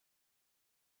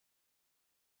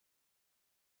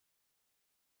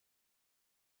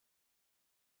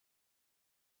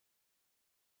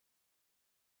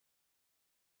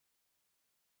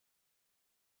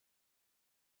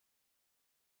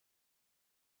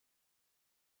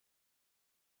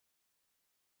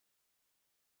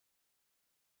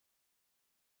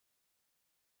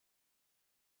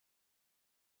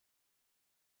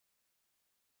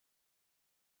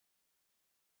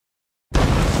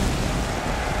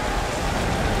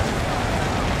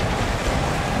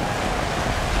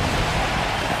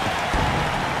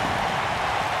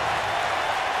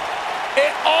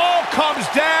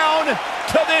comes down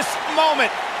to this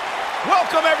moment.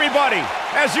 Welcome, everybody,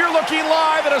 as you're looking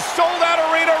live at a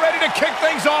sold-out arena ready to kick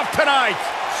things off tonight.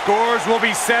 Scores will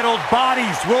be settled,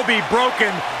 bodies will be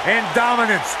broken, and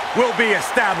dominance will be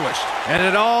established. And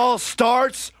it all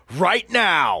starts right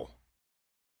now.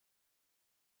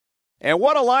 And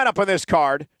what a lineup on this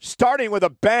card, starting with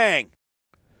a bang.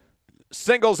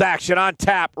 Singles action on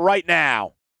tap right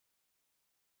now.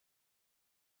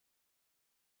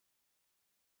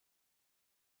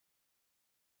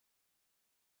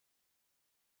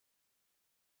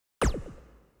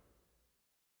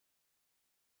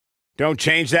 Don't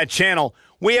change that channel.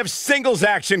 We have singles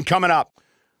action coming up.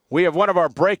 We have one of our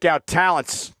breakout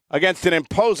talents against an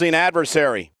imposing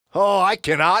adversary. Oh, I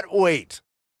cannot wait.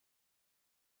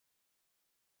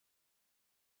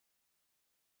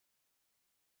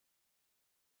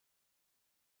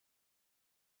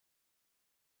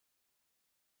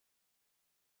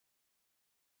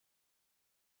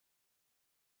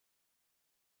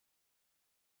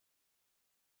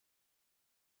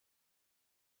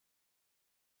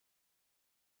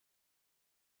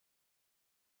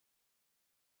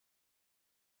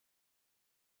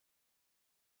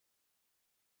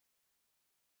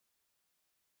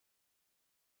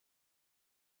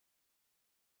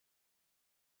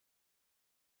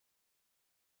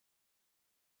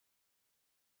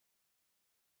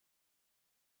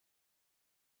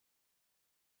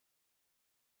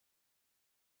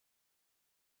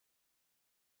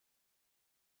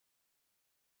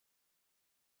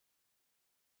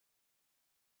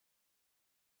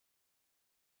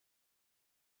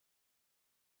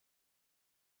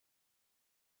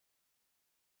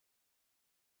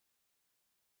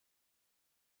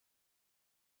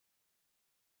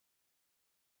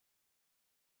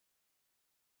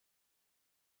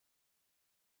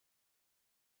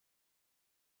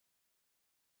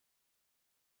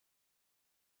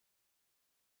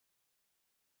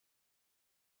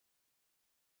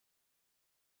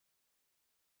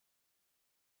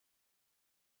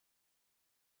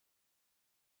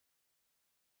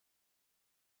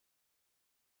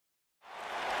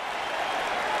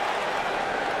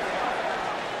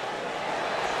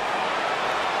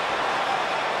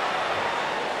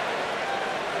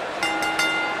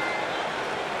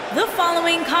 The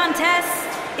following contest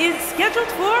is scheduled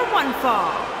for one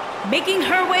fall. Making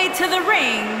her way to the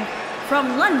ring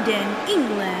from London,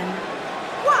 England,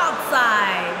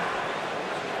 Wildside.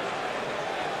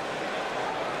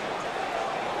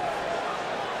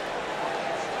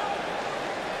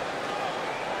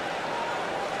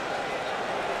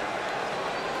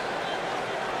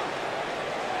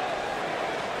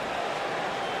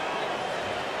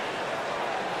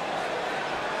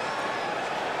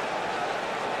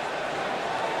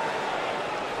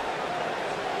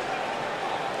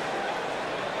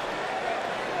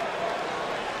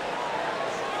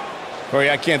 Corey,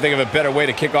 I can't think of a better way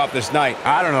to kick off this night.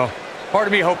 I don't know. Part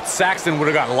of me hoped Saxton would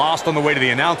have got lost on the way to the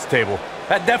announce table.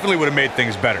 That definitely would have made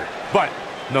things better. But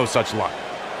no such luck.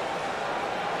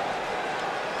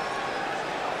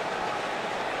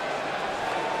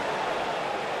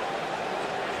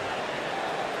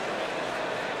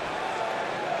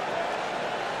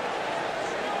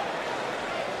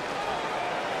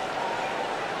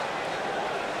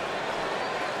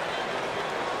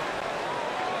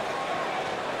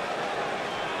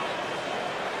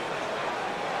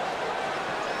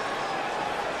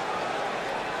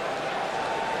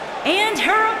 And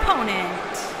her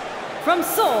opponent, from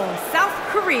Seoul, South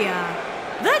Korea,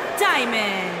 the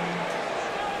Diamond.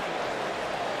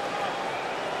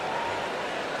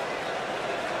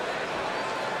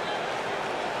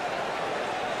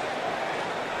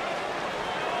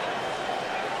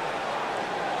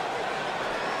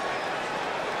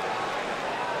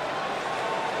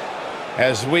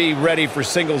 As we ready for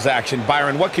singles action,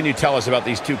 Byron, what can you tell us about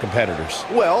these two competitors?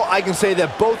 Well, I can say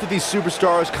that both of these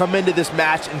superstars come into this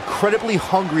match incredibly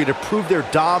hungry to prove their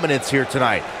dominance here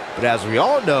tonight. But as we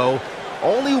all know,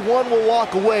 only one will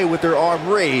walk away with their arm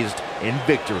raised in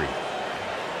victory.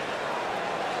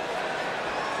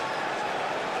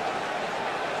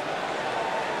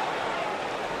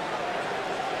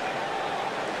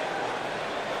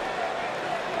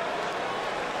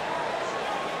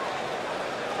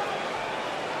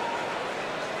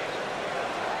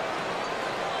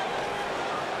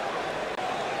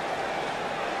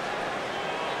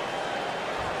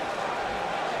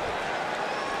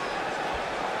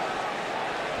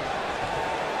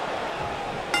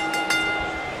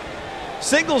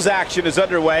 Singles action is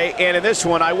underway, and in this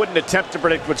one, I wouldn't attempt to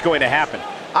predict what's going to happen.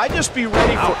 I'd just be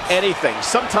ready for anything.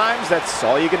 Sometimes that's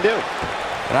all you can do.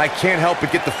 And I can't help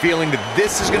but get the feeling that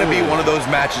this is going to be one of those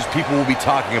matches people will be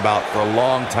talking about for a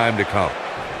long time to come.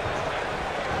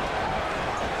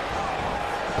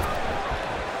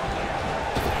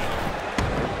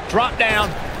 Drop down.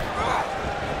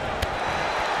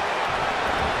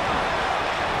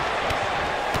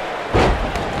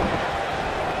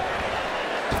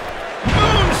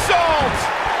 Moonsault!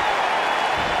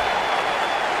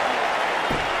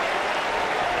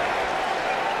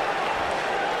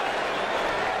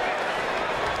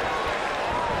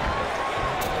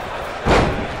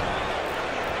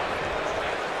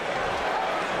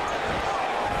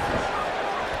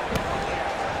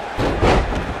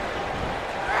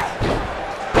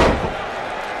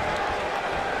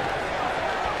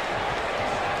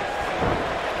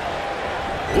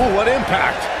 Ooh, what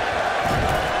impact.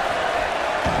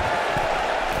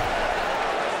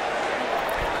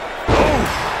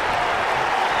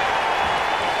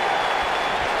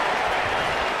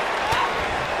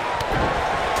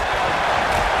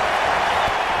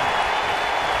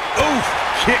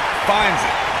 Kick finds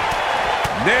it.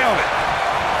 Nailed it.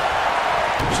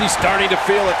 She's starting to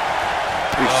feel it.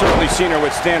 We've certainly seen her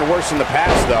withstand worse in the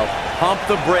past, though. Pump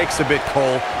the brakes a bit,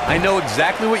 Cole. I know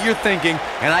exactly what you're thinking,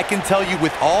 and I can tell you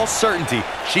with all certainty,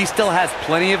 she still has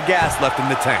plenty of gas left in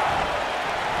the tank.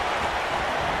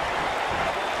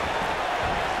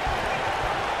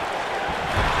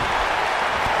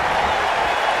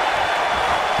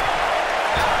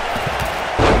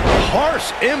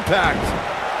 Harsh impact.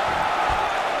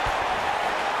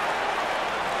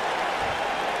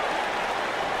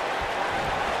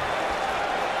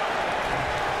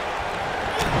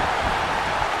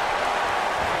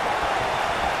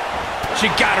 She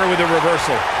got her with a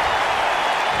reversal.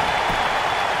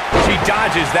 She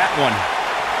dodges that one.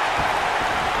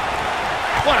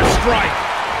 What a strike.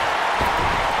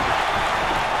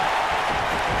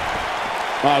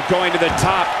 Oh, going to the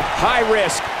top. High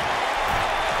risk.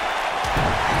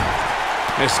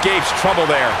 Escapes trouble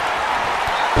there.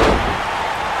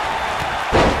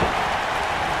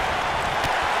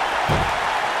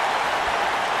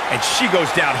 And she goes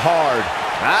down hard.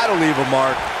 That'll leave a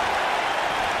mark.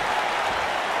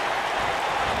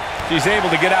 She's able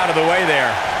to get out of the way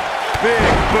there. Big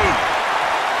boot.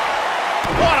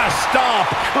 What a stomp.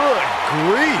 Good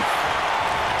grief.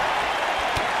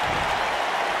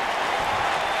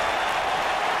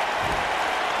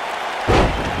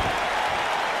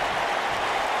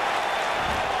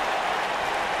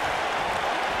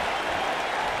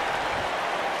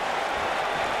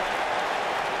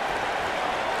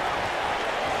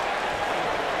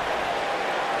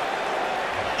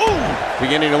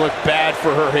 Beginning to look bad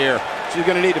for her here. She's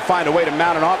going to need to find a way to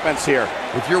mount an offense here.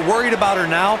 If you're worried about her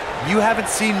now, you haven't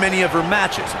seen many of her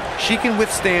matches. She can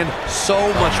withstand so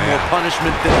much more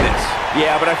punishment than this.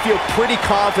 Yeah, but I feel pretty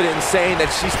confident in saying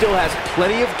that she still has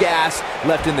plenty of gas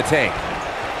left in the tank.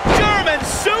 German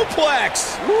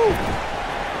suplex! Woo.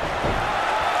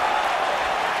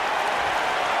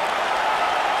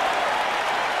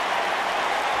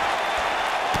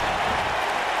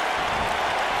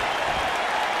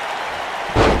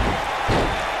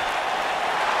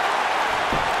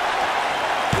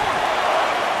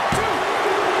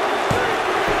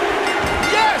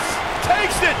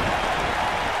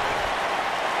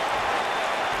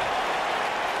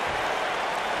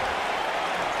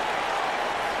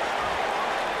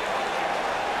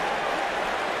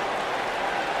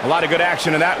 A lot of good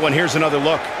action in that one. Here's another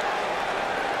look.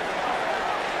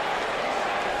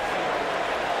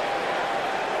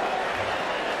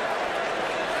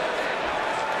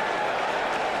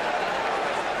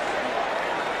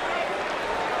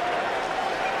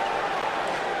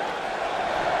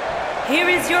 Here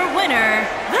is your winner,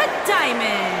 the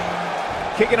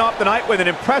Diamond. Kicking off the night with an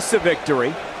impressive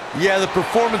victory. Yeah, the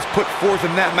performance put forth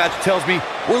in that match tells me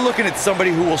we're looking at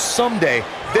somebody who will someday,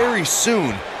 very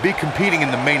soon, be competing in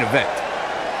the main event.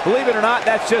 Believe it or not,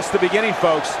 that's just the beginning,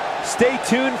 folks. Stay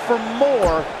tuned for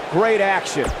more great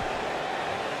action.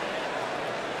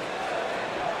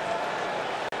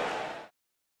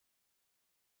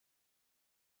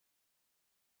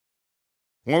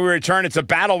 When we return, it's a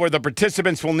battle where the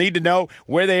participants will need to know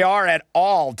where they are at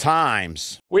all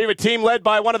times. We have a team led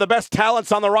by one of the best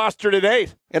talents on the roster to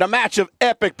date in a match of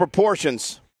epic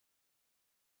proportions.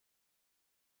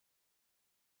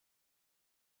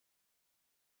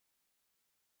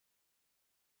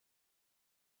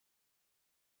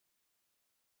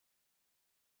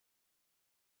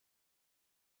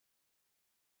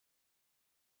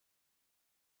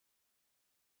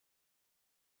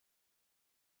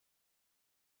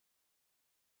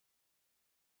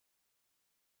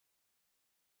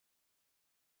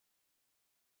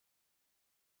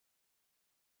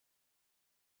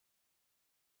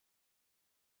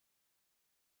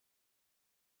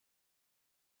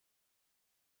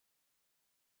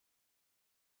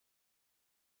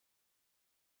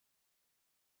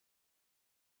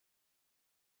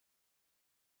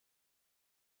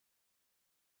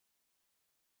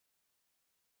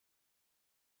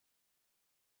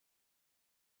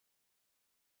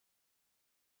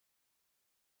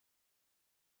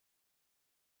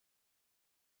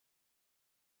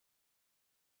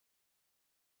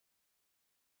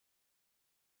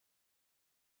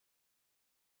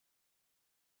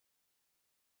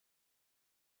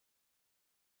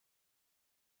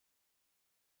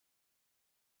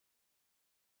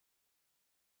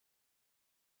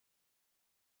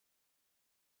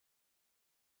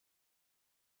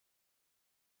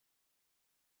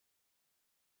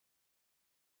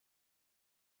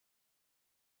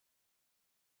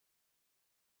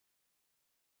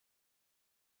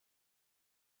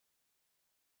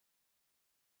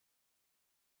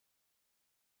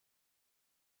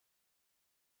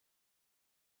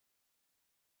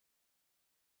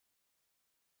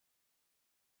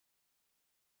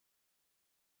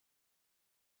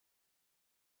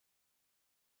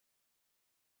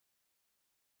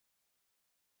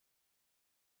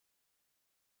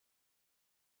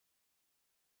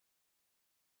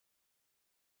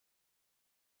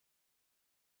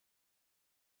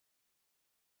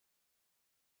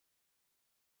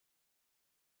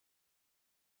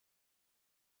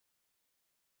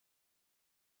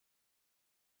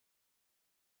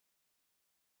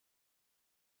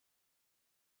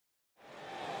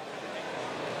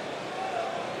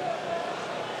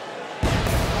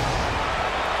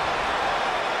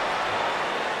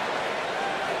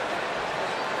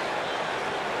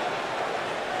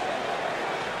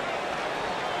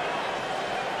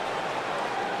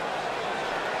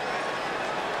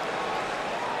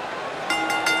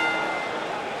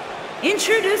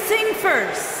 Introducing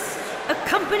first,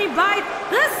 accompanied by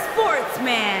the Sportsman,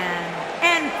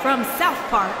 and from South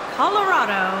Park,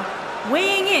 Colorado,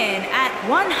 weighing in at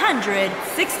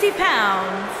 160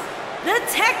 pounds, the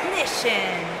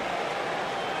Technician.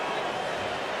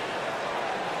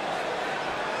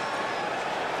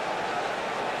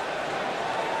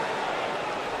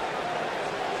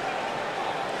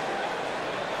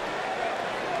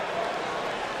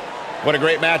 What a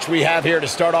great match we have here to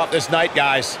start off this night,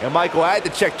 guys. And Michael, I had to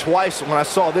check twice when I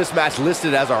saw this match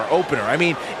listed as our opener. I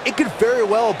mean, it could very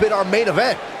well have been our main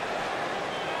event.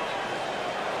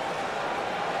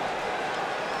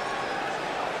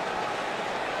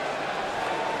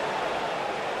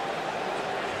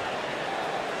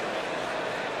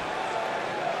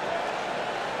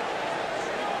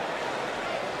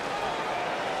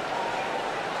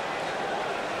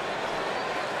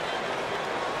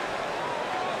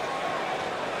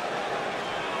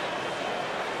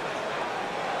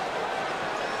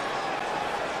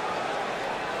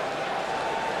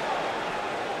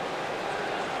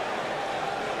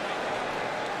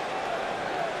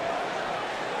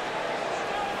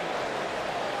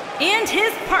 And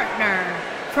his partner,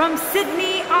 from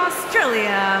Sydney,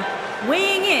 Australia,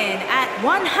 weighing in at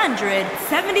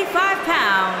 175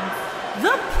 pounds,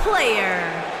 the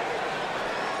Player.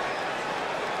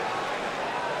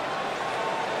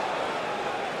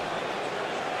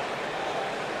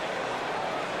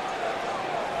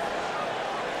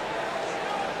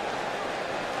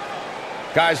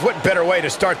 Guys, what better way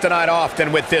to start the night off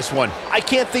than with this one? I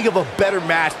can't think of a better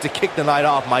match to kick the night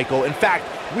off, Michael. In fact,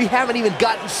 we haven't even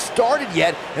gotten started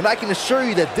yet, and I can assure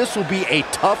you that this will be a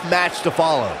tough match to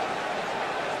follow.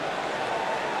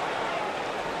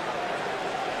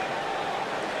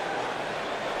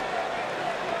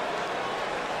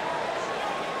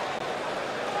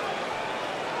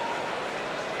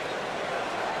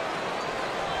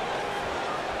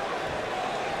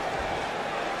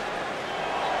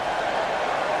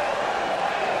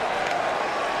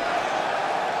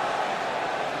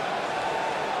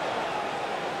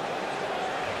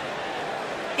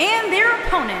 And their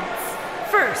opponents,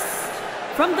 first,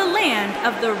 from the land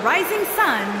of the rising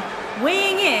sun,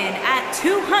 weighing in at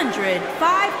 205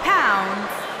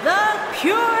 pounds, the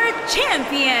Pure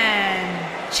Champion,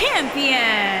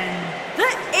 the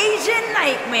Asian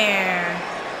Nightmare.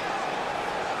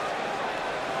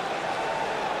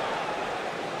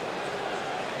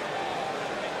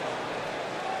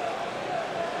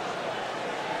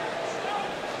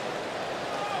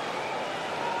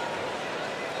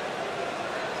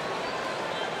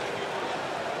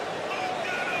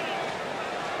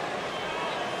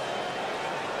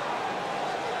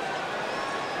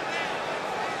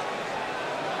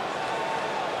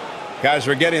 Guys,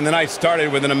 we're getting the night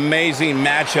started with an amazing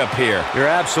matchup here. You're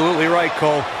absolutely right,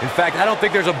 Cole. In fact, I don't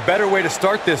think there's a better way to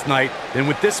start this night than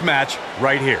with this match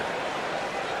right here.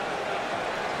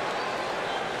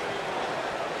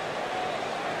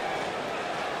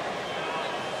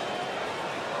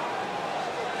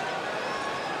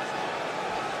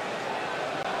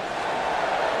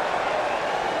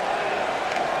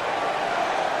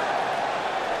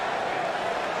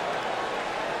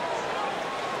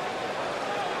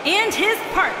 And his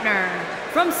partner,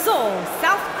 from Seoul,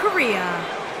 South Korea,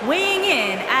 weighing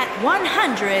in at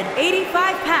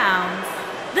 185 pounds,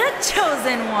 the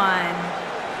Chosen One.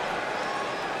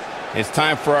 It's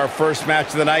time for our first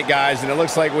match of the night, guys, and it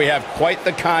looks like we have quite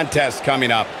the contest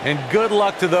coming up. And good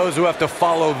luck to those who have to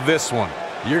follow this one.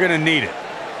 You're going to need it.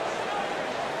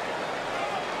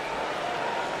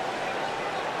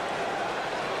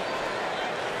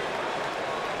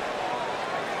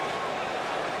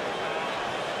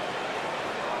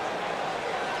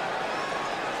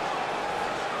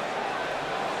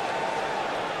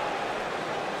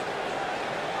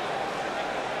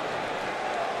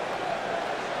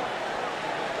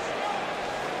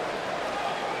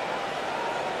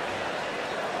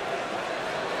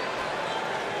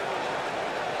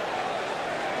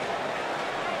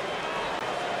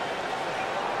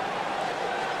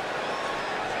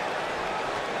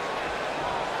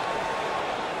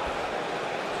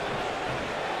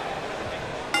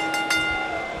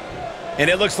 And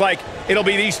it looks like it'll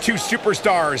be these two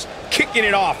superstars kicking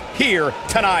it off here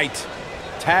tonight.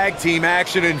 Tag team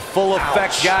action in full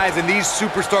effect, Ouch. guys, and these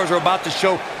superstars are about to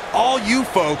show all you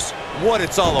folks what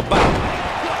it's all about.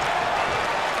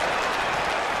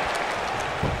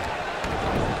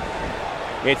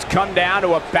 It's come down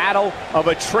to a battle of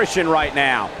attrition right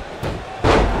now.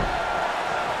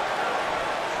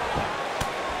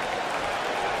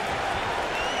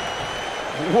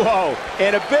 Whoa,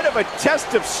 and a bit of a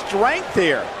test of strength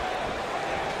here.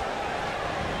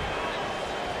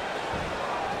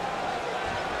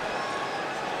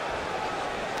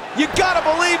 You gotta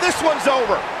believe this one's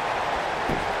over.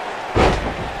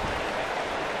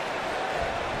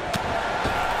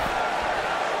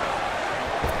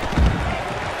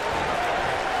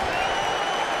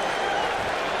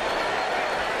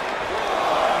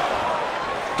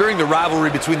 During the rivalry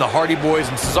between the Hardy Boys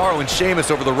and Cesaro and Sheamus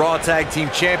over the Raw Tag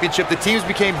Team Championship, the teams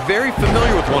became very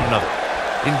familiar with one another.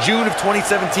 In June of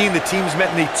 2017, the teams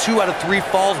met in a 2 out of 3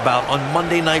 falls bout on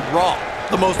Monday Night Raw.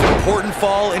 The most important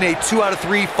fall in a 2 out of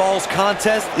 3 falls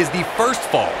contest is the first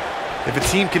fall. If a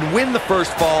team can win the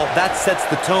first fall, that sets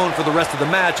the tone for the rest of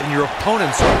the match, and your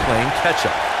opponents are playing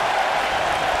catch-up.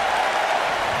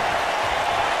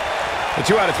 The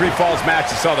 2 out of 3 falls match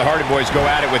that saw the Hardy Boys go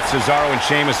at it with Cesaro and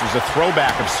Sheamus was a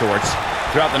throwback of sorts.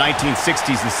 Throughout the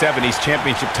 1960s and 70s,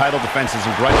 championship title defenses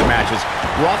and grudge matches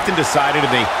were often decided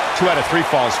in the 2 out of 3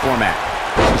 falls format.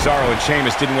 Cesaro and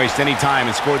Sheamus didn't waste any time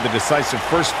and scored the decisive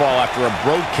first fall after a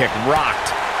brogue kick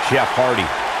rocked Jeff Hardy.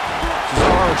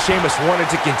 Cesaro and Sheamus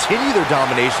wanted to continue their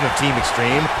domination of Team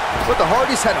Extreme, but the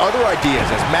Hardys had other ideas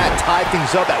as Matt tied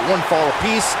things up at 1 fall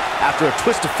apiece after a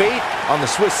twist of fate on the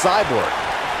Swiss Cyborg.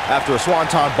 After a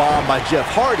swanton bomb by Jeff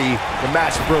Hardy, the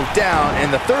match broke down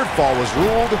and the third fall was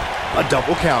ruled a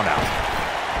double countout.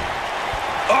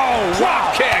 Oh,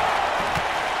 drop kick!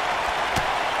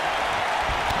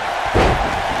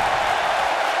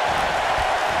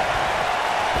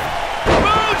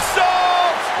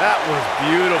 Moonsault! That was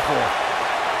beautiful.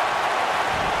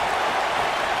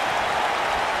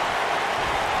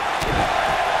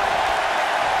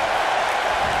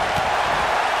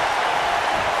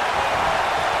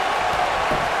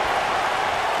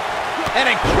 An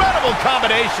incredible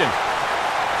combination.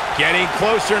 Getting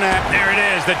closer now. There it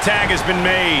is. The tag has been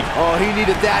made. Oh, he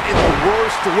needed that in the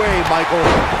worst way,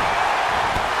 Michael.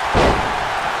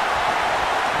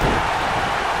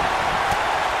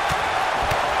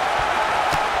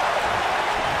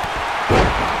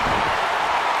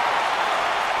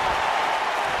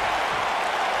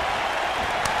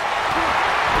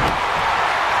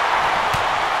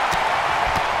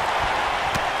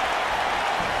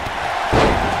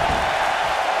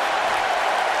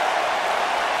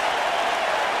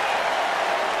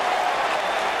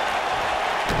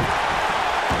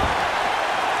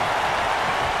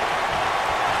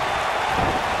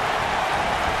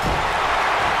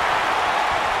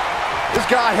 This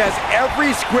guy has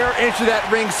every square inch of that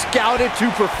ring scouted to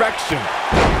perfection.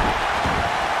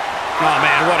 Oh,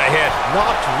 man, what a hit.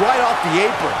 Knocked right off the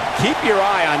apron. Keep your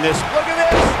eye on this. Look at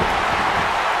this.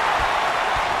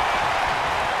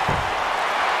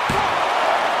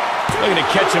 Looking to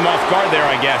catch him off guard there,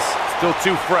 I guess. Still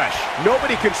too fresh.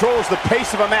 Nobody controls the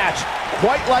pace of a match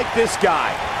quite like this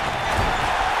guy.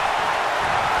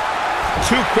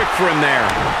 Too quick for him there.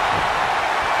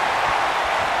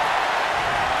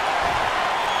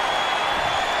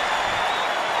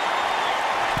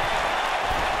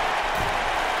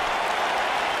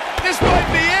 This might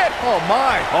be it. Oh,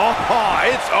 my. Oh,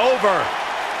 it's over.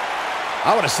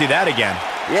 I want to see that again.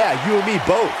 Yeah, you and me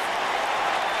both.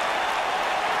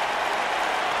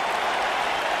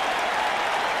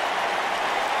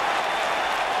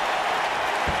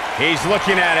 He's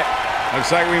looking at it.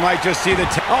 Looks like we might just see the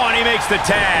tag. Oh, and he makes the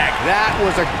tag. That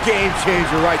was a game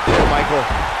changer right there, Michael.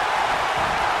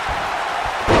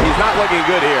 He's not looking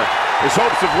good here. His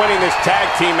hopes of winning this tag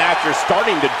team match are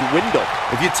starting to dwindle.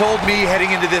 If you told me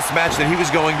heading into this match that he was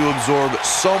going to absorb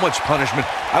so much punishment,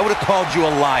 I would have called you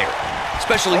a liar.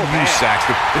 Especially you,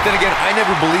 Saxton. But then again, I never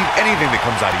believe anything that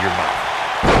comes out of your mouth.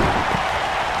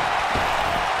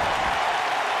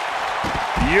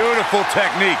 Beautiful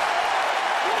technique.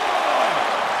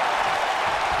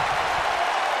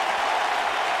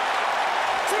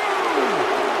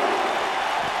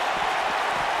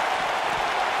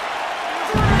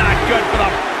 Good for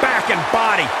the back and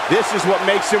body. This is what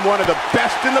makes him one of the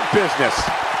best in the business.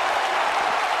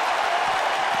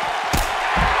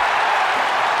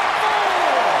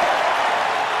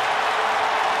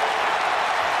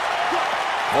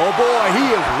 Oh boy,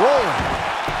 he is rolling.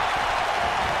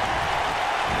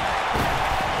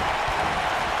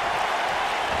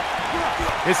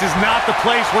 This is not the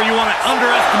place where you want to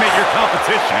underestimate your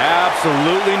competition.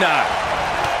 Absolutely not.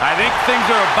 I think things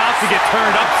are about to get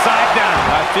turned upside down.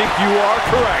 I think you are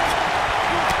correct.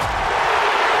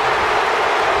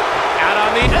 Out on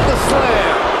the end, the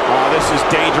slam. Oh, this is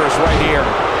dangerous right here.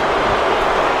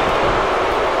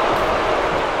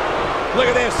 Look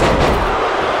at this.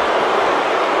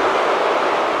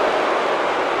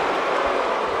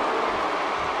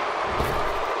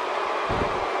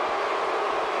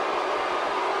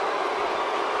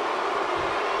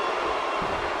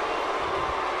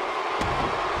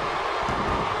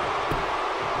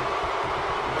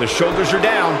 The shoulders are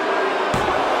down.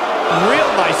 Real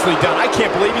nicely done. I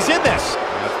can't believe he's in this.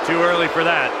 That's too early for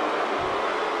that.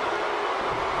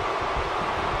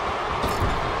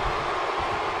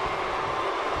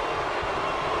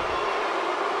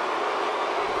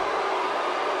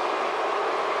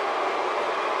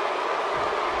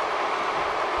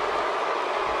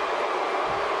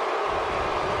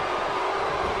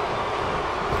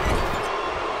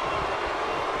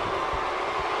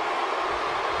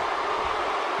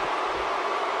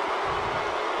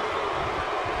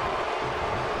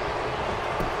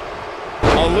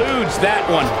 Eludes that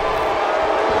one.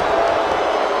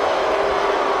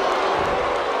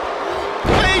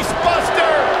 Face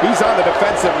buster! He's on the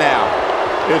defensive now.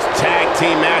 This tag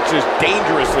team match is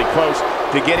dangerously close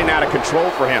to getting out of control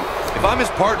for him. If I'm his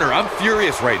partner, I'm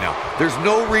furious right now. There's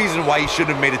no reason why he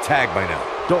shouldn't have made a tag by now.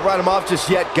 Don't write him off just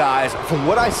yet, guys. From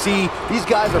what I see, these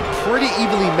guys are pretty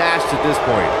evenly matched at this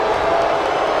point.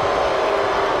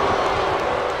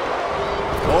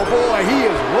 Oh boy, he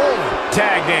is rolling.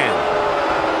 Tagged in.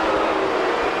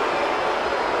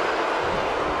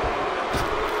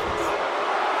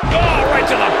 Oh, right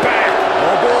to the back.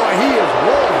 Oh boy, he is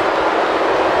rolling.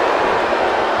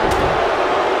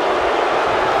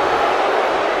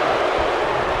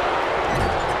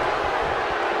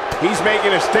 He's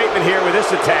making a statement here with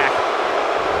this attack.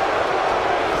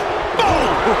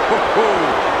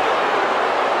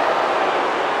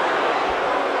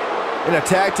 In a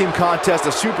tag team contest, a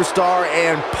superstar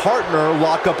and partner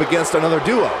lock up against another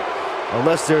duo.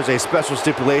 Unless there's a special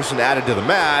stipulation added to the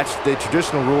match, the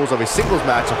traditional rules of a singles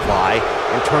match apply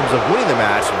in terms of winning the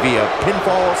match via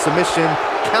pinfall, submission,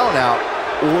 countout,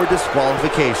 or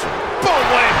disqualification. Boom,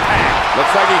 what impact!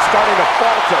 Looks like he's starting to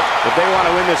falter. If they want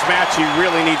to win this match, he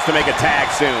really needs to make a tag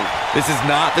soon. This is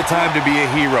not the time to be a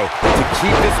hero. To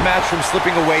keep this match from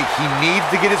slipping away, he needs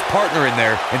to get his partner in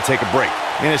there and take a break.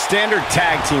 In a standard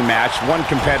tag team match, one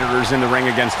competitor is in the ring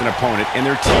against an opponent, and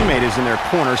their teammate is in their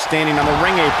corner standing on the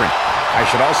ring apron. I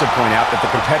should also point out that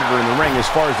the competitor in the ring, as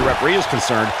far as the referee is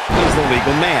concerned, is the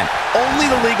legal man.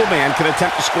 Only the legal man can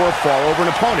attempt to score a fall over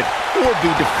an opponent or be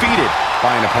defeated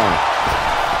by an opponent.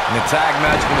 In a tag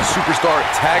match, when a superstar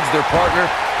tags their partner,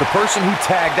 the person who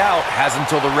tagged out has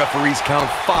until the referee's count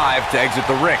of 5 to exit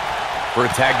the ring. For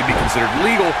a tag to be considered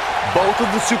legal, both of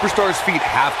the superstar's feet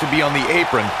have to be on the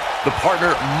apron. The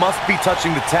partner must be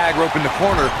touching the tag rope in the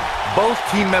corner. Both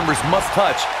team members must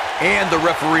touch, and the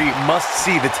referee must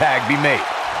see the tag be made.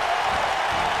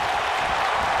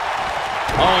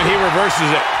 Oh, and he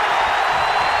reverses it.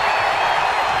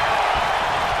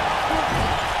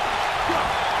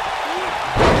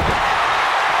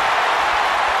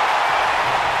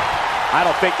 I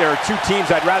don't think there are two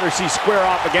teams I'd rather see square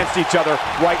off against each other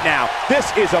right now. This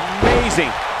is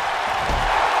amazing.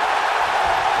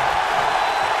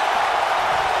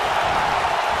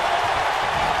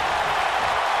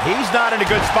 He's not in a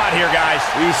good spot here, guys.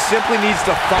 He simply needs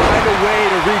to find a way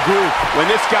to regroup. When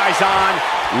this guy's on,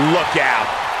 look out.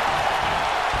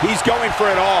 He's going for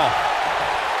it all.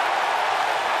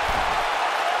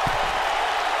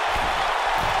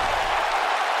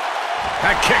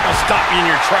 That kick will stop you in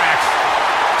your tracks.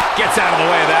 Gets out of the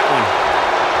way of that one.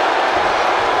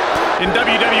 In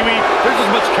WWE, there's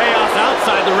as much chaos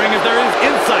outside the ring as there is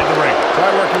inside the ring. Try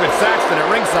working with Saxton at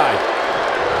ringside.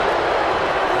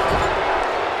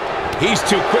 He's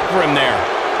too quick for him there.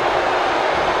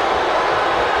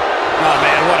 Oh,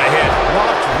 man, what a hit.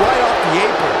 Knocked right off the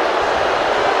apron.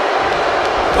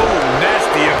 Oh,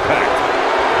 nasty impact.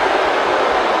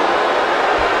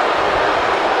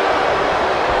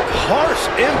 Harsh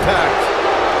impact.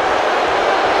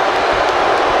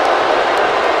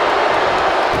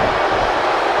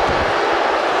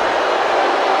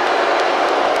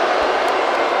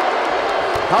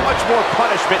 How much more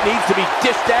punishment needs to be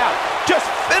dished out? Just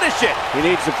finish it! He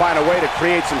needs to find a way to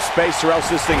create some space or else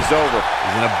this thing's over.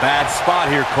 He's in a bad spot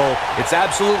here, Cole. It's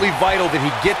absolutely vital that he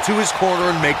get to his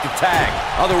corner and make the tag.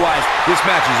 Otherwise, this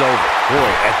match is over.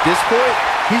 Boy, at this point,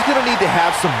 he's going to need to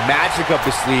have some magic up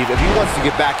his sleeve if he wants to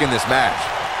get back in this match.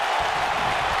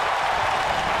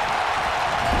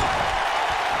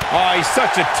 Oh, he's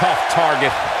such a tough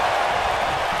target.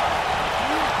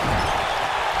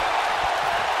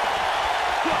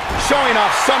 Showing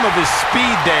off some of his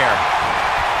speed there.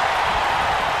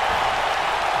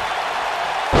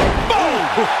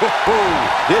 Boom!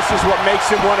 This is what makes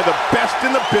him one of the best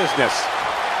in the business.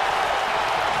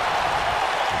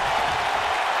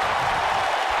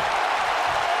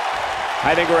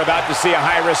 I think we're about to see a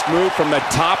high-risk move from the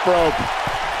top rope.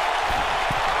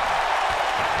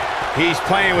 He's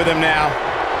playing with him now.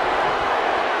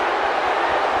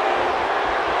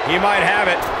 He might have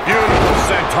it. Beautiful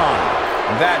senton.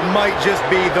 That might just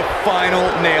be the final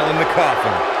nail in the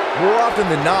coffin. More often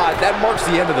than not, that marks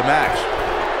the end of the match.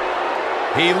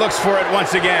 He looks for it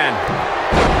once again.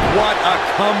 What a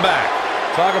comeback.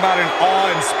 Talk about an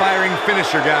awe-inspiring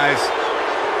finisher, guys.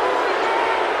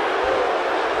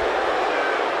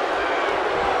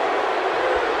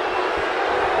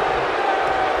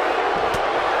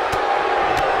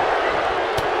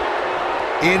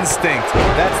 Instinct.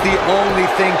 That's the only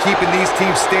thing keeping these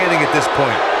teams standing at this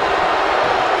point.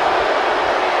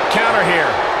 Counter here.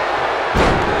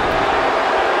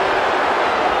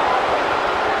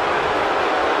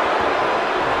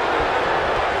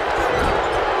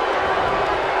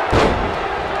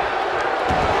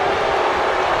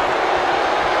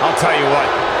 I'll tell you what,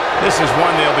 this is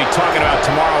one they'll be talking about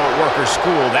tomorrow at work or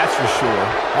school, that's for sure.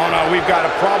 Oh no, we've got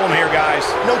a problem here, guys.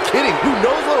 No kidding. Who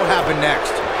knows what'll happen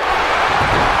next?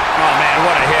 Oh man,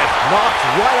 what a hit. Knocked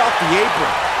right off the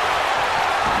apron.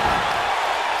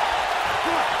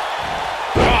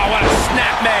 Oh, what a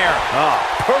snapmare. Oh,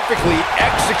 perfectly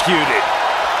executed.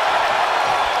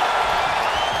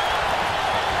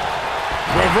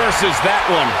 Reverses that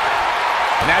one.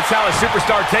 And that's how a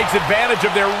superstar takes advantage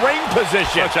of their ring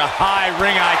position. Such a high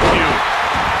ring IQ.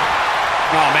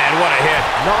 Oh man, what a hit.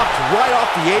 Knocked right off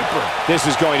the apron. This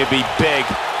is going to be big,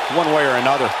 one way or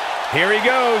another. Here he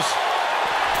goes.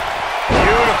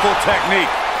 Beautiful technique.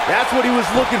 That's what he was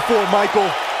looking for, Michael.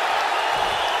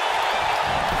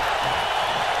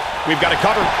 We've got it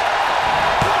covered.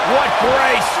 What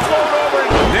grace. Float over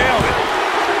and nailed it.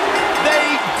 They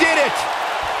did it.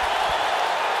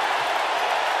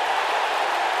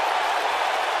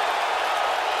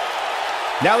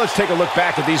 Now let's take a look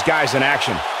back at these guys in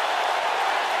action.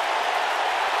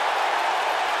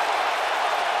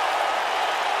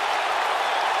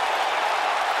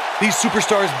 These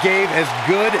superstars gave as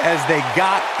good as they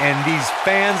got, and these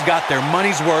fans got their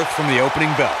money's worth from the opening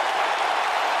bell.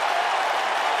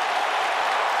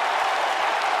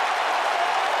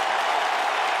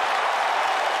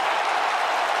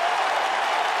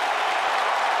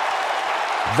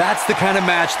 That's the kind of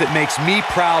match that makes me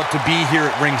proud to be here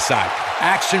at ringside.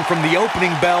 Action from the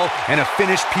opening bell and a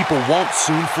finish people won't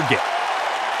soon forget.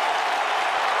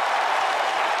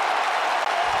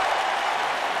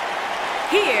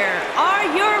 Here are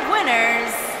your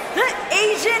winners, the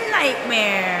Asian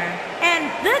Nightmare and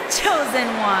the Chosen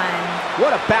One.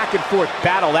 What a back-and-forth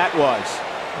battle that was.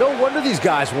 No wonder these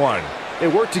guys won. They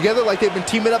work together like they've been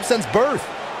teaming up since birth.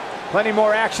 Plenty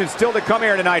more action still to come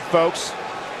here tonight, folks.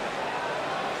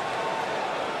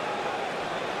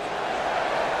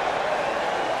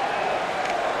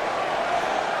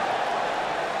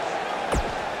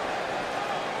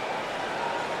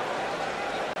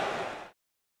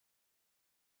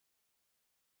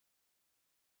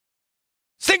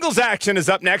 Singles action is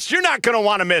up next. You're not going to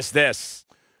want to miss this.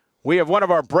 We have one of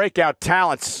our breakout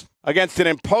talents against an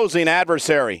imposing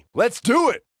adversary. Let's do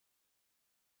it.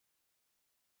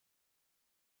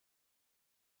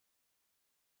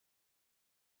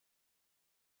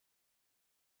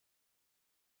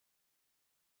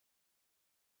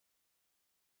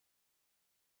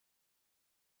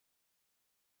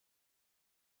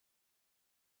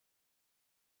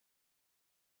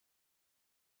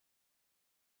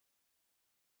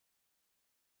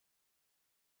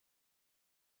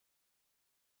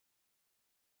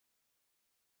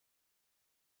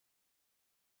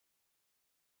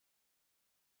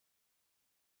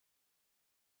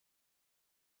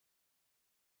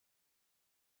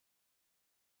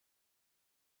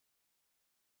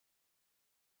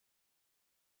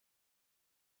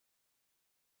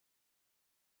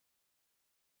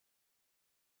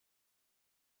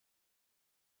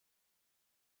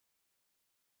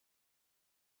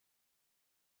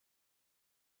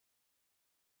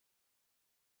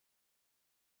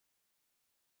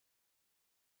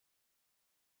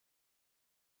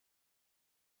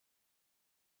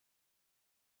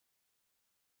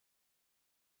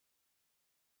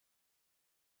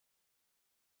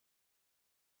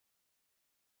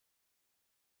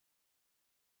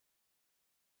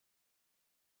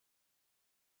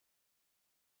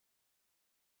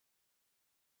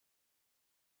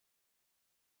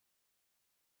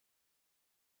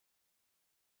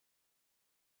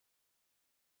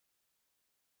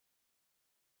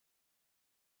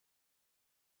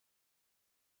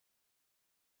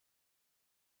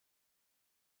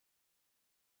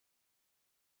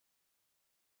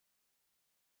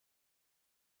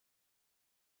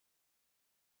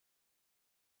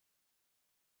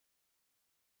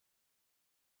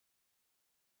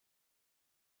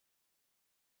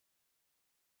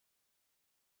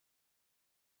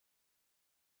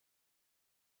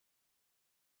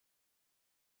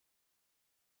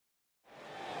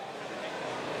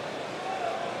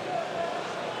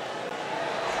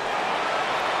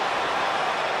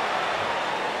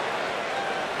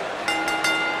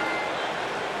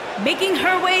 Making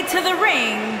her way to the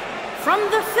ring from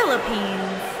the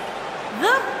Philippines,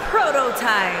 the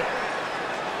Prototype.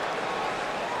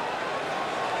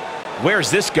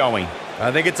 Where's this going?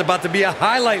 I think it's about to be a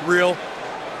highlight reel.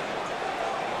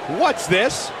 What's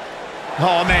this?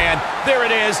 Oh, man, there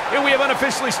it is, and we have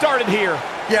unofficially started here.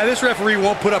 Yeah, this referee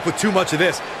won't put up with too much of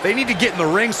this. They need to get in the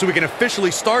ring so we can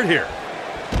officially start here.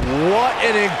 What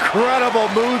an incredible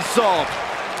moonsault.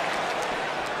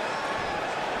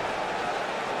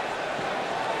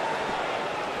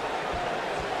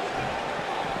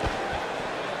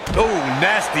 Oh,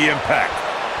 nasty impact.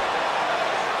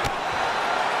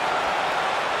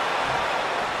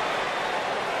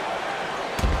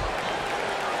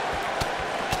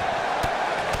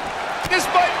 This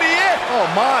might be it. Oh,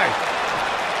 my.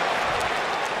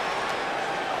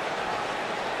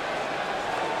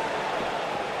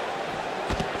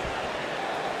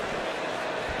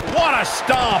 What a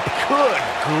stomp. Good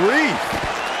grief.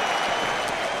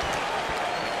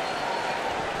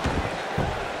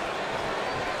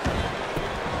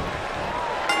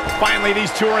 Finally,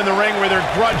 these two are in the ring where their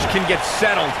grudge can get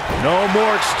settled. No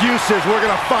more excuses. We're going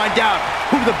to find out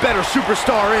who the better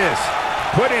superstar is.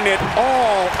 Putting it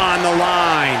all on the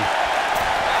line.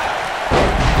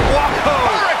 Whoa!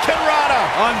 Hurricane Rana!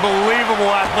 Unbelievable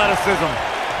athleticism.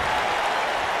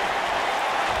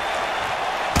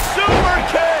 Super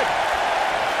kick!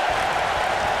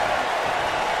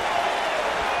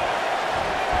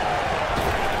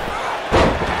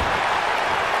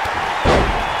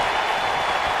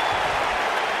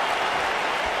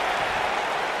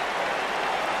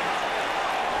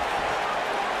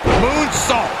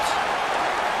 Moonsault.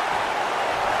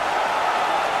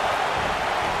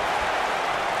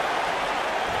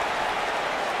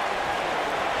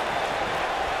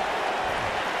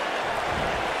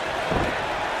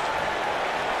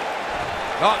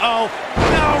 Uh-oh.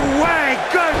 No way.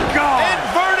 Good God.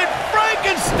 Inverted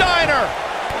Frankensteiner!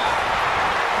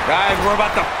 Guys, we're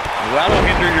about to... That'll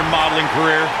hinder your modeling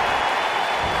career.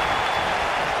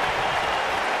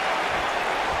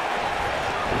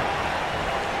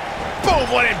 Boom,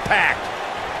 what impact!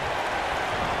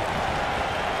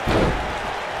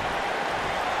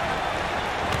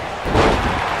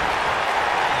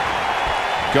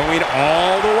 Going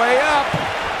all the way up.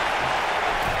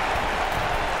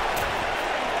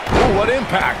 Oh, what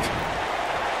impact.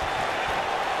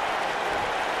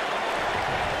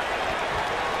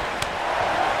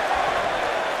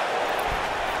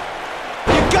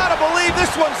 You gotta believe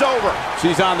this one's over.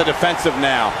 She's on the defensive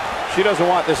now. She doesn't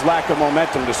want this lack of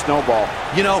momentum to snowball.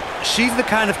 You know, she's the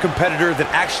kind of competitor that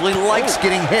actually likes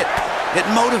getting hit. It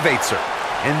motivates her.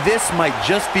 And this might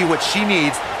just be what she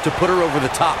needs to put her over the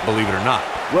top, believe it or not.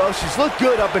 Well, she's looked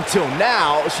good up until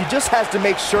now. She just has to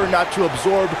make sure not to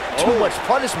absorb too much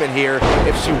punishment here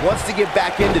if she wants to get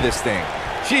back into this thing.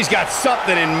 She's got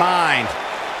something in mind.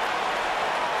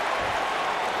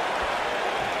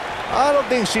 I don't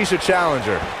think she should challenge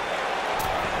her.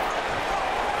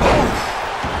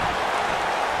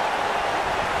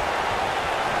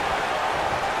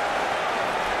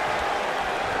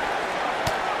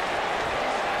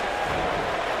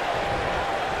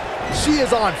 She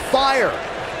is on fire.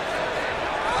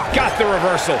 Got the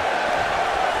reversal.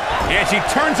 And she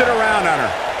turns it around on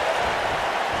her.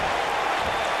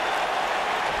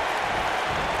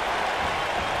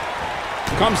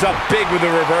 Comes up big with the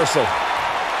reversal.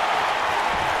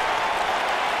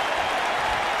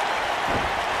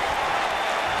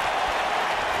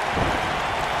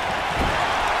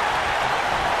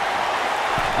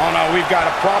 Oh no, we've got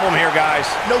a problem here, guys.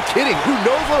 No kidding. Who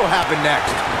knows what'll happen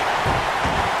next?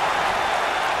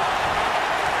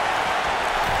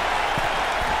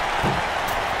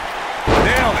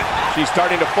 She's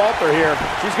starting to falter here.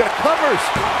 She's got covers.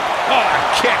 Oh,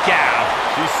 kick out.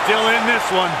 She's still in this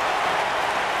one.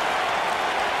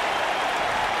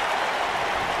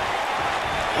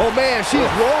 Oh, man, she's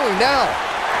rolling now.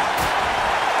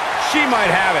 She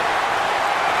might have it.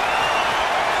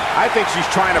 I think she's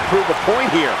trying to prove a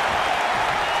point here.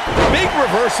 Big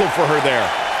reversal for her there.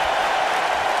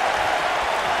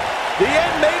 The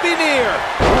end may be near.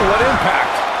 Ooh, what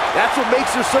impact. That's what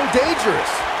makes her so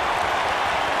dangerous.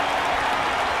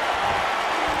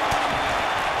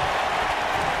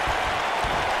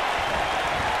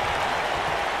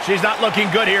 She's not looking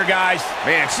good here, guys.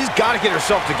 Man, she's got to get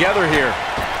herself together here.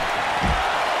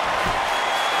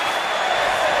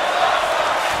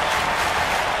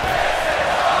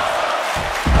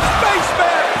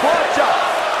 Spaceman punch up.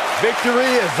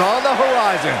 Victory is on the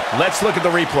horizon. Let's look at the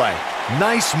replay.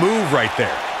 Nice move right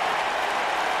there.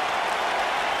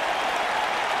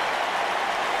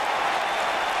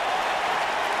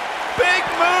 Big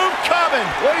move coming.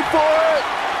 coming. Wait for it.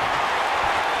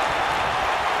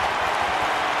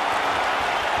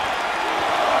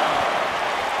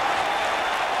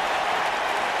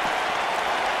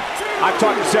 I've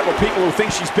talked to several people who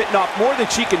think she's bitten off more than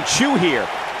she can chew here.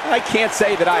 I can't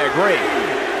say that I agree.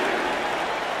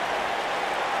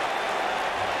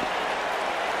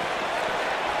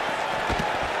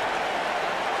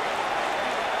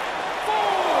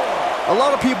 A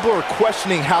lot of people are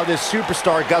questioning how this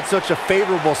superstar got such a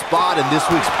favorable spot in this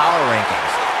week's power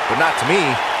rankings. But not to me.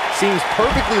 Seems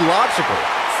perfectly logical.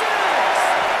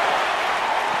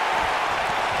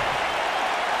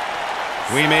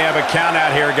 We may have a count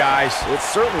out here, guys. It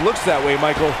certainly looks that way,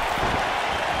 Michael.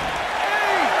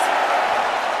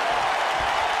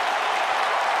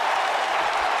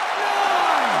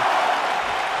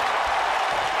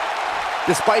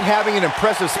 Despite having an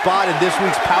impressive spot in this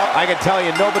week's power, I can tell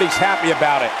you nobody's happy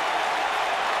about it.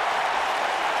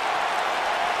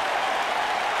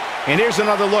 And here's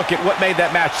another look at what made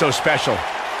that match so special.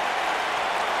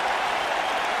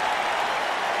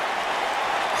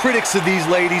 Critics of these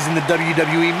ladies in the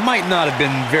WWE might not have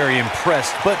been very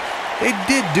impressed, but they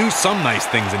did do some nice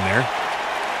things in there.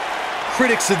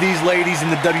 Critics of these ladies in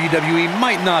the WWE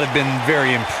might not have been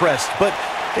very impressed, but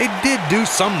they did do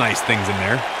some nice things in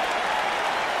there.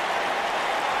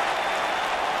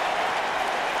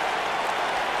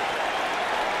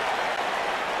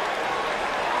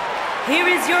 Here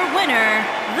is your winner,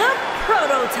 the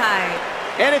Prototype.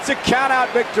 And it's a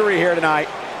count-out victory here tonight.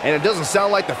 and it doesn't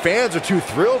sound like the fans are too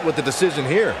thrilled with the decision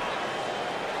here.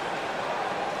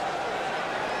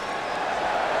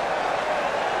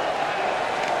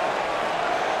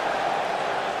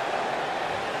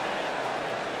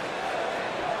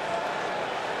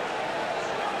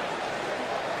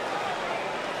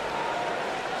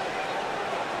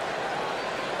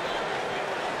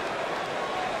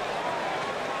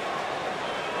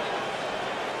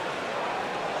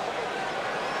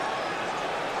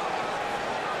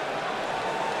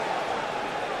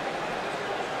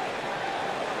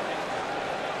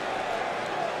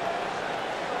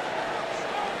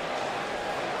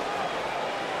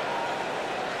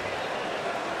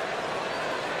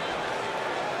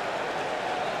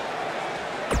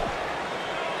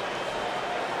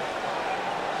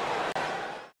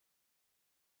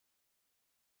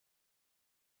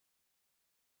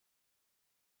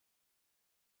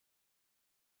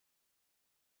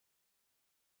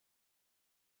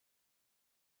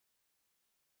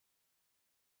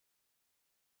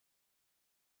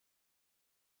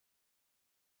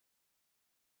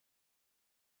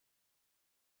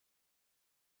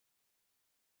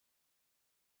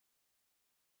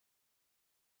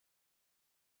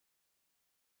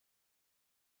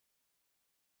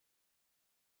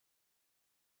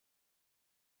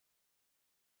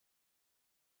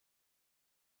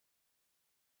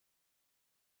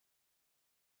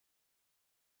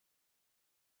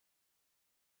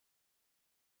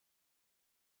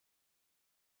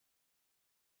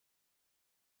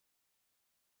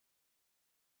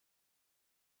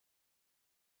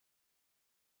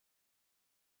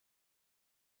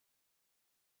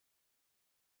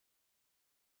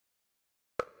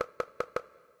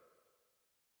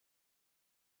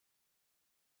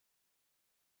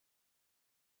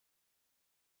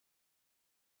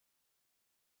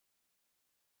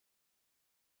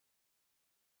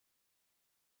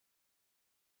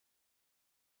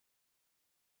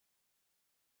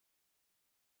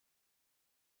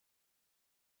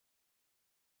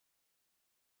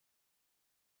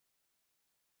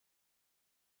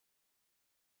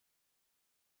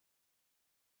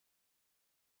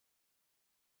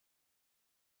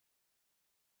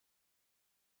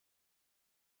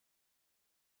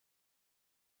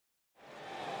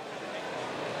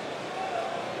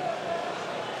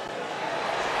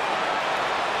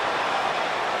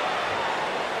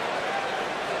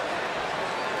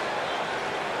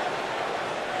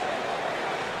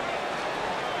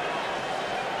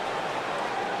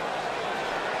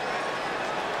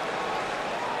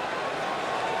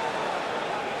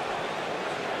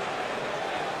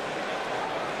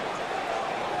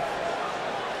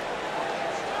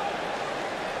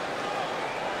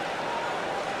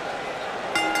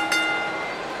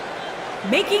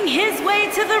 Making his way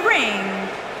to the ring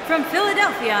from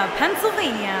Philadelphia,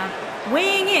 Pennsylvania,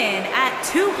 weighing in at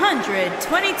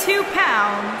 222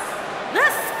 pounds, the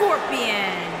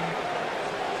Scorpion.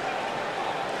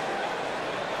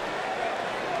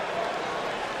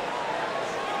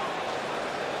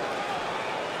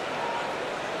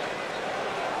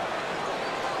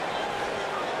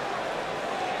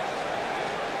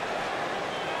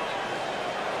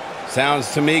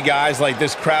 Sounds to me, guys, like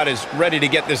this crowd is ready to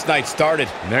get this night started.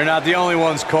 And they're not the only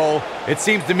ones, Cole. It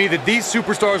seems to me that these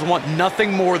superstars want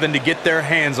nothing more than to get their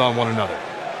hands on one another.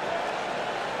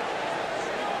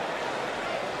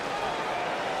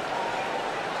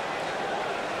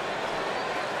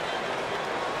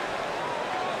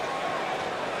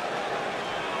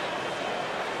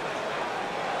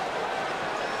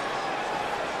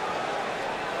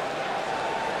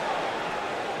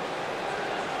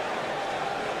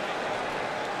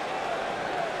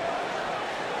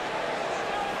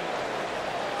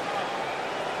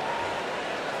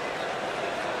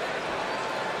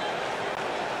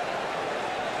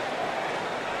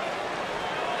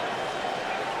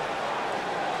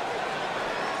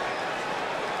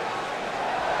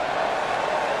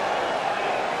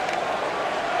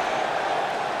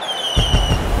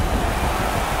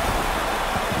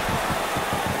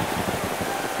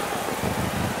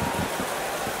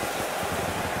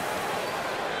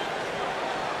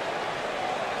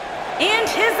 And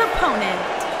his opponent,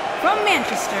 from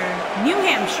Manchester, New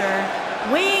Hampshire,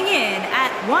 weighing in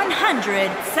at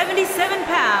 177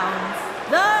 pounds,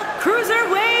 the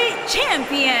Cruiserweight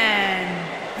Champion,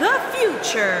 the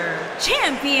Future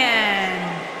Champion.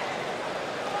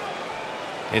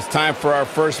 It's time for our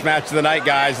first match of the night,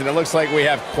 guys, and it looks like we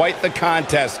have quite the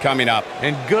contest coming up.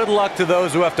 And good luck to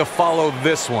those who have to follow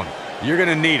this one. You're going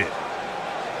to need it.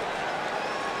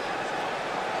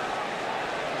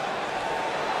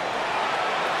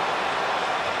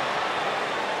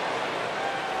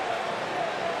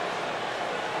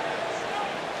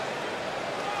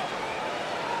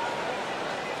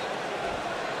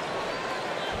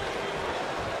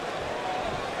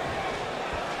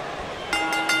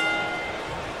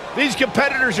 These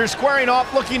competitors are squaring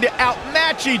off looking to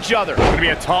outmatch each other. It's going to be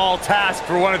a tall task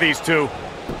for one of these two.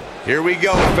 Here we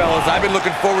go, fellas. I've been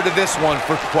looking forward to this one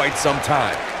for quite some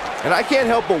time. And I can't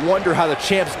help but wonder how the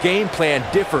champ's game plan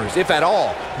differs, if at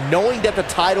all, knowing that the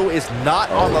title is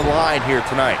not on the line here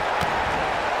tonight.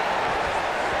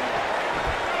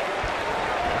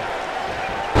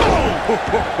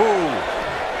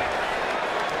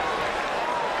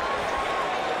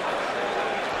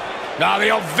 Now the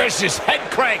old vicious head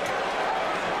crank.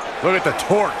 Look at the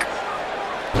torque.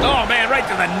 Oh, man, right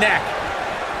to the neck.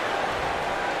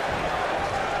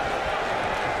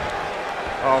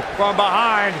 Oh, from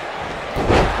behind.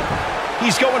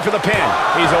 He's going for the pin.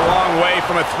 He's a long way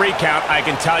from a 3 count, I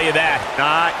can tell you that.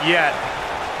 Not yet.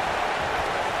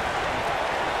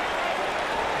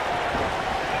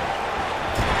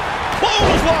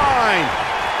 Clothesline!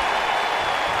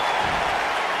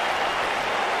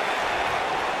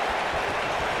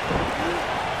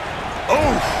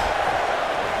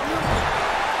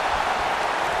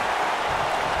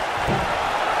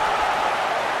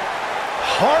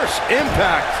 Harsh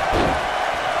impact.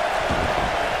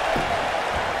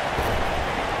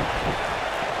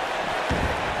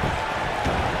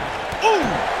 Ooh!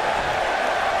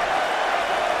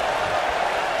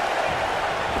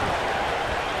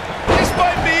 This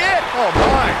might be it. Oh,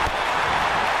 my.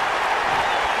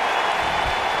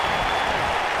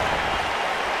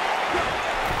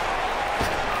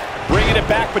 Bringing it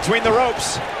back between the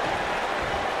ropes.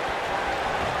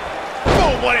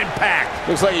 What impact!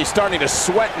 Looks like he's starting to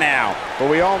sweat now, but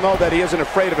we all know that he isn't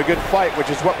afraid of a good fight, which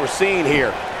is what we're seeing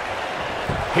here.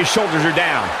 His shoulders are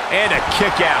down, and a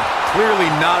kick out. Clearly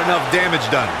not enough damage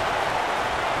done.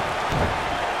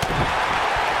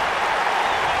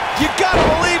 You gotta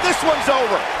believe this one's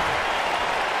over.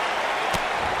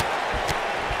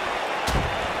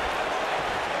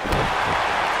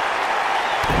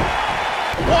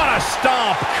 What a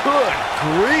stomp! Good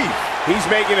grief. He's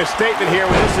making a statement here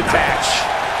with this attach.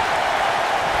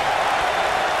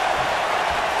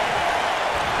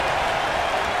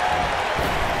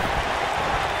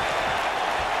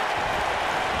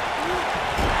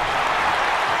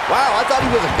 Wow, I thought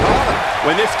he was a goner.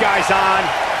 When this guy's on,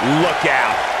 look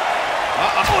out.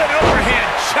 Uh-oh, an overhand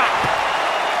chop.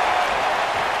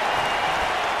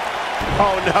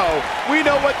 Oh, no. We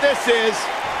know what this is.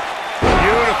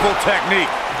 Beautiful technique.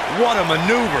 What a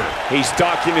maneuver. He's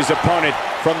stalking his opponent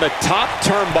from the top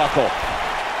turnbuckle.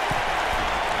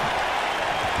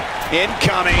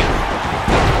 Incoming.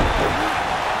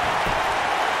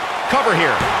 Cover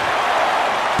here.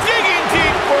 Digging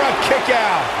deep for a kick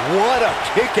out. What a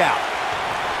kick out.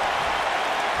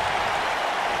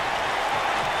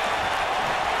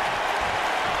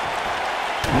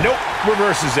 Nope,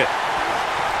 reverses it.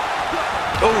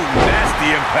 Oh,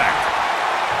 nasty impact.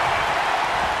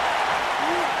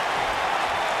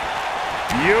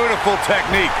 Beautiful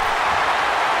technique.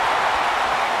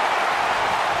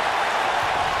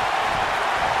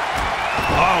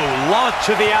 Oh, Launch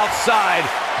to the outside.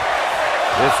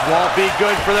 This won't be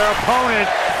good for their opponent.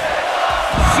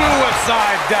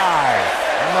 Suicide dive.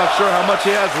 I'm not sure how much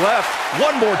he has left.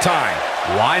 One more time.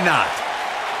 Why not?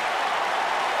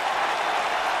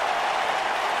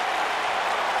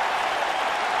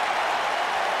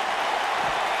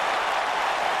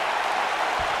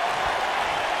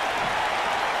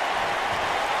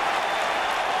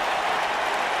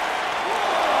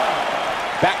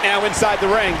 Back now inside the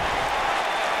ring.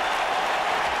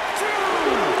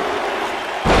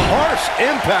 Harsh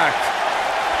impact.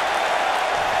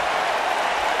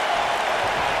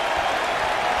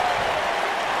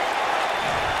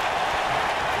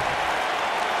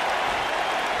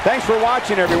 Thanks for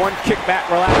watching, everyone. Kick back,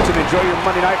 relax, and enjoy your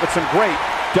Monday night with some great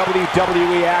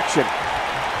WWE action.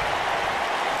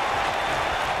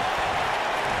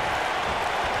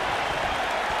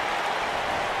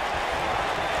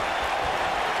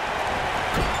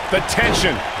 The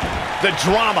tension, the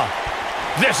drama.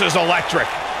 This is electric.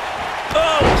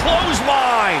 Oh,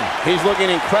 clothesline. He's looking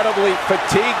incredibly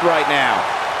fatigued right now.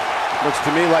 Looks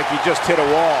to me like he just hit a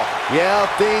wall. Yeah,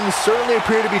 things certainly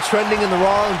appear to be trending in the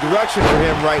wrong direction for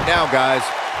him right now, guys.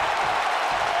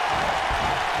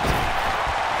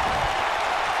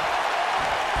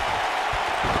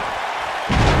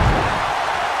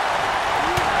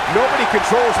 Nobody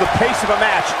controls the pace of a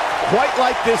match quite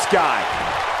like this guy.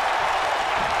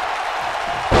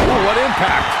 Ooh, what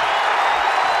impact.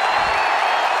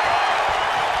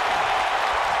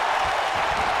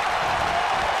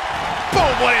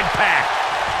 Boom, what impact.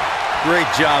 Great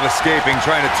job escaping,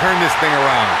 trying to turn this thing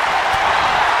around.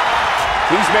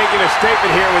 He's making a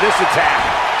statement here with this attack.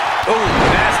 Oh,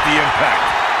 nasty impact.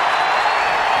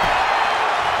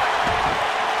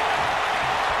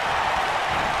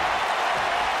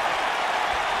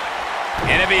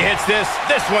 And if he hits this,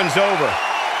 this one's over.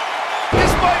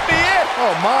 This might be it.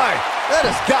 Oh my, that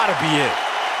has got to be it.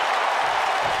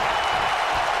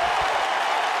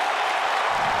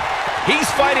 He's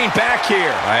fighting back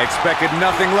here. I expected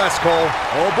nothing less, Cole.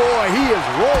 Oh boy, he is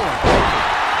rolling.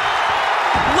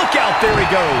 Look out, there he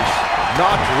goes.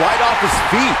 Knocked right off his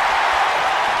feet.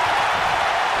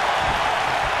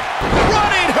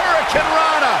 Running Hurricane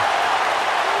Rana.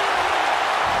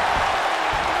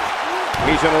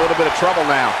 He's in a little bit of trouble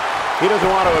now. He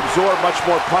doesn't want to absorb much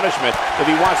more punishment if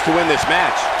he wants to win this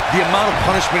match. The amount of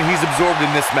punishment he's absorbed in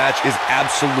this match is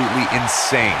absolutely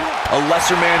insane. A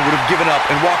lesser man would have given up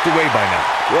and walked away by now.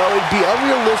 Well, it'd be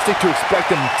unrealistic to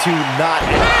expect him to not.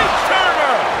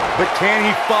 But can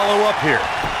he follow up here?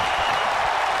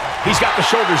 He's got the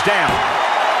shoulders down.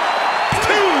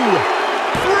 2,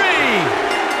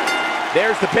 3.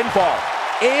 There's the pinfall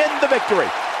and the victory.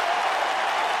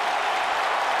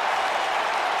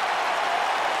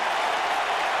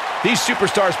 These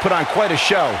superstars put on quite a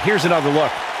show. Here's another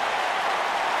look.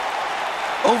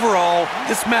 Overall,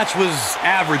 this match was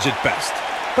average at best.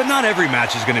 But not every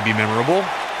match is going to be memorable.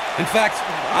 In fact,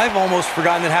 I've almost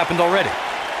forgotten it happened already.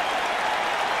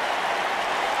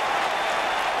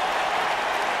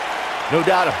 No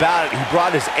doubt about it, he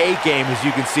brought his A game, as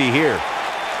you can see here.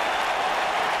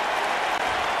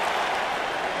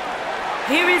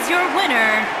 Here is your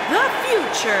winner, the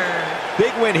Future.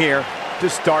 Big win here to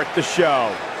start the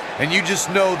show. And you just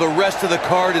know the rest of the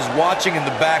card is watching in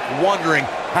the back, wondering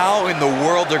how in the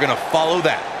world they're going to follow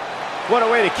that. What a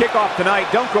way to kick off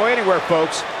tonight. Don't go anywhere,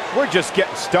 folks. We're just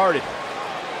getting started.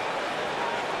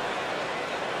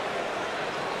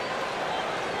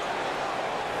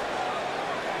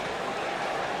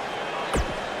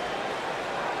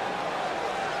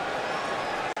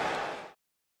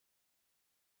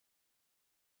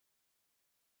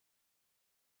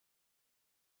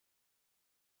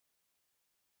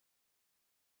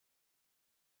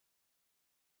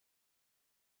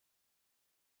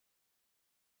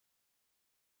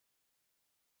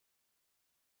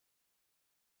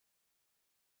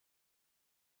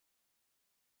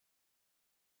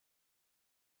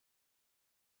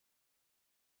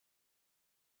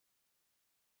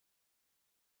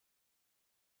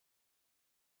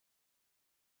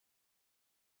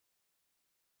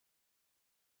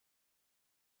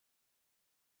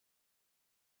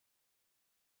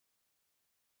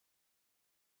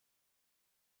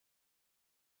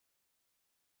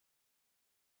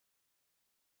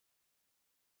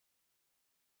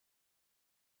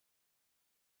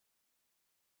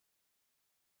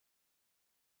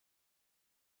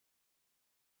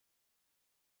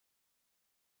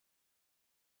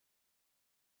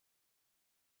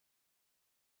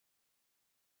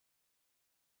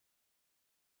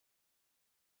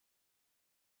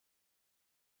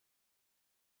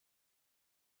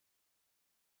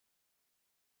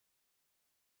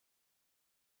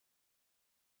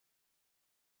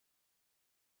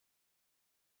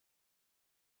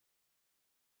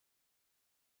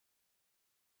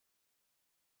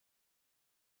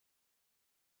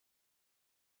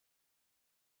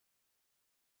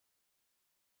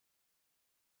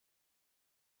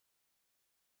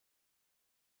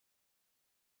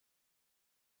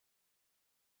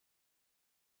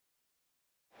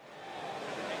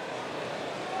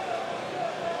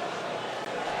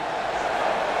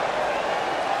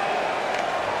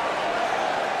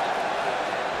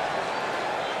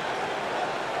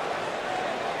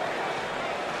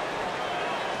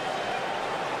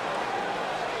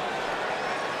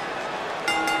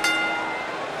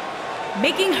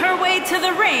 making her way to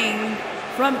the ring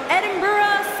from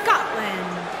Edinburgh,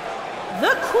 Scotland,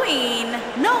 the Queen,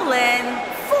 Nolan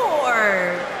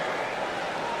Ford.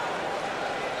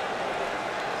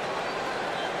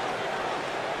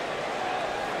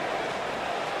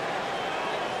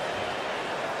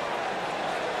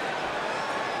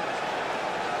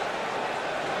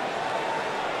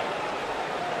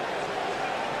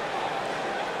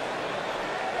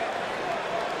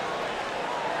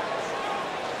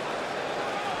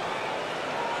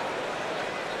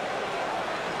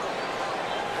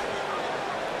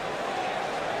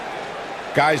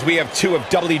 Guys, we have two of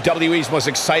WWE's most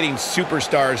exciting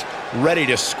superstars ready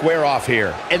to square off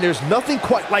here. And there's nothing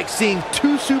quite like seeing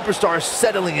two superstars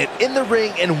settling it in the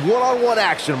ring in one-on-one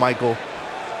action, Michael.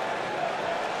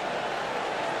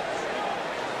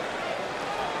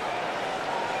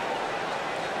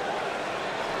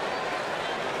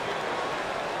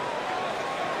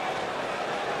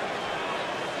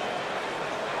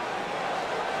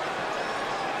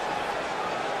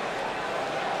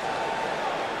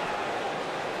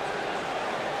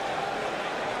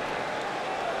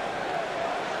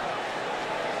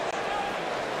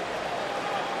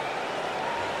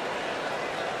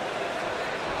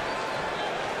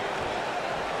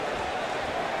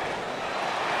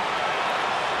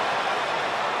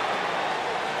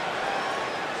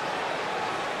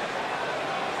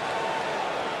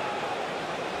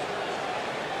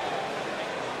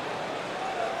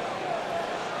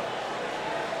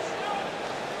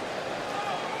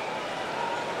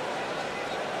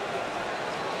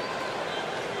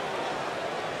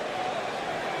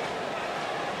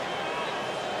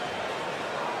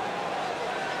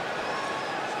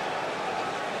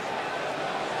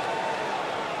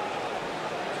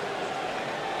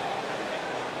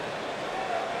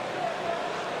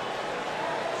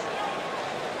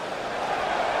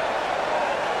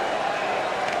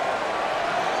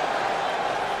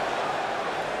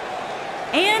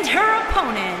 And her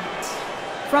opponent,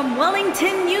 from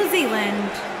Wellington, New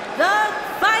Zealand, the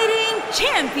Fighting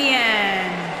Champion,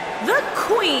 the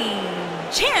Queen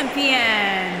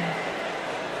Champion.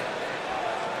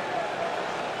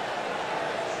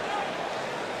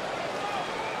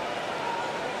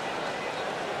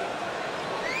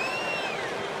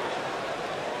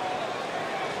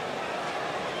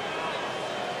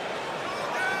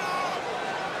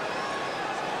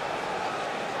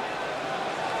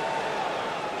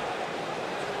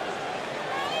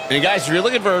 And guys, if you're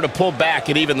looking for her to pull back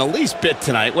at even the least bit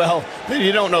tonight, well, then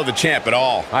you don't know the champ at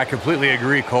all. I completely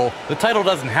agree, Cole. The title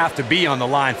doesn't have to be on the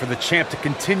line for the champ to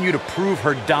continue to prove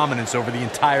her dominance over the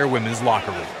entire women's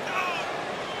locker room.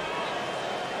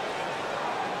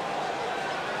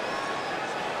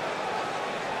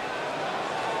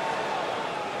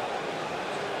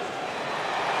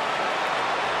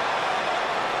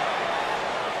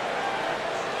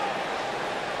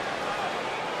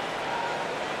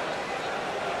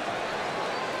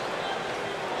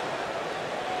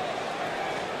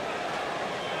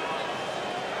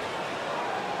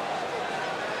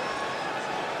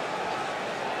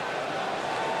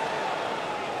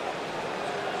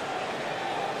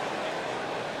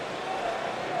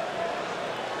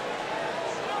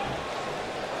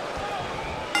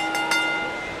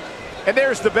 And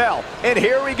there's the bell. And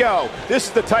here we go. This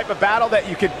is the type of battle that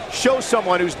you can show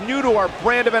someone who's new to our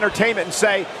brand of entertainment and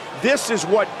say, this is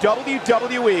what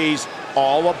WWE's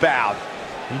all about.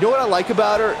 You know what I like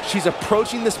about her? She's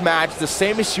approaching this match the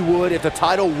same as she would if the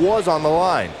title was on the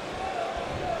line.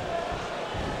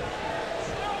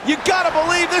 You gotta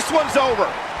believe this one's over.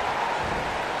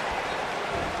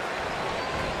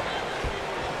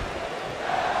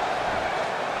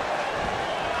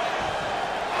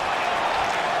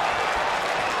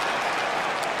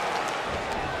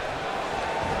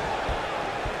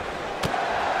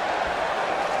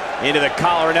 Into the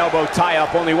collar and elbow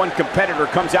tie-up. Only one competitor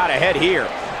comes out ahead here.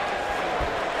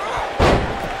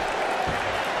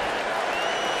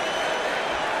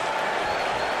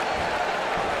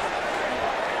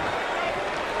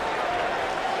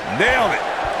 Nailed it.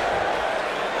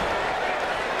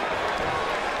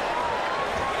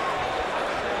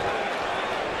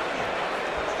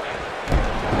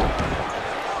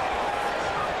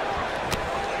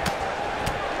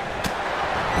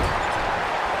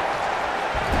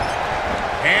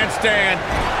 Handstand.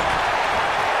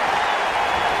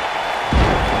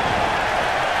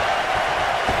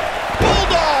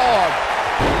 Bulldog.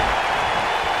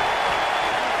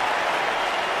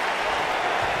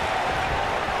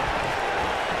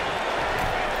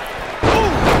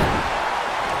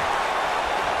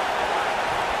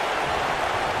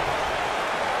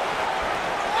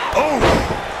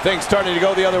 Things starting to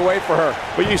go the other way for her.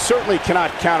 But you certainly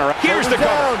cannot counter. Here's the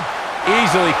cover.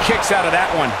 Easily kicks out of that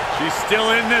one. She's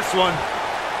still in this one.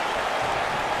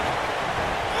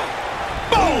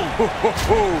 Boom!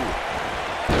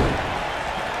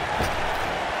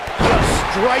 Just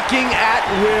striking at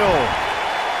will.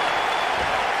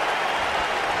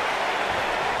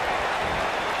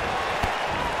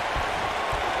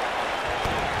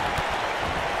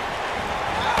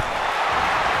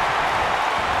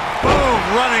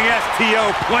 Running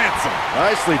STO plants him.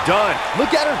 Nicely done.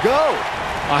 Look at her go.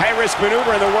 A high-risk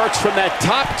maneuver in the works from that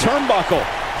top turnbuckle.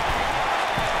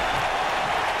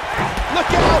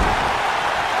 Look out!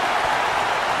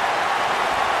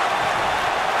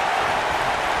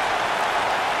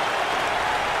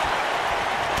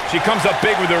 She comes up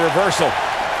big with the reversal.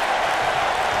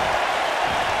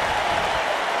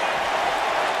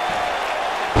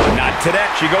 Not today.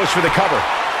 She goes for the cover.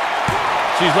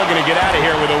 She's looking to get out of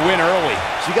here with a win early.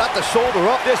 She got the shoulder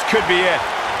up. This could be it.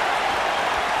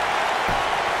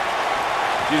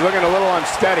 She's looking a little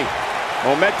unsteady.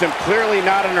 Momentum clearly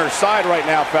not on her side right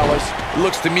now, fellas. It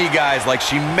looks to me, guys, like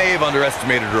she may have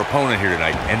underestimated her opponent here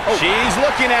tonight. And she's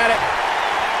looking at it.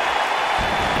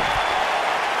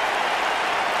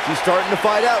 She's starting to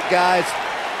fight out, guys.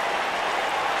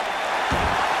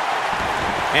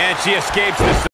 And she escapes this.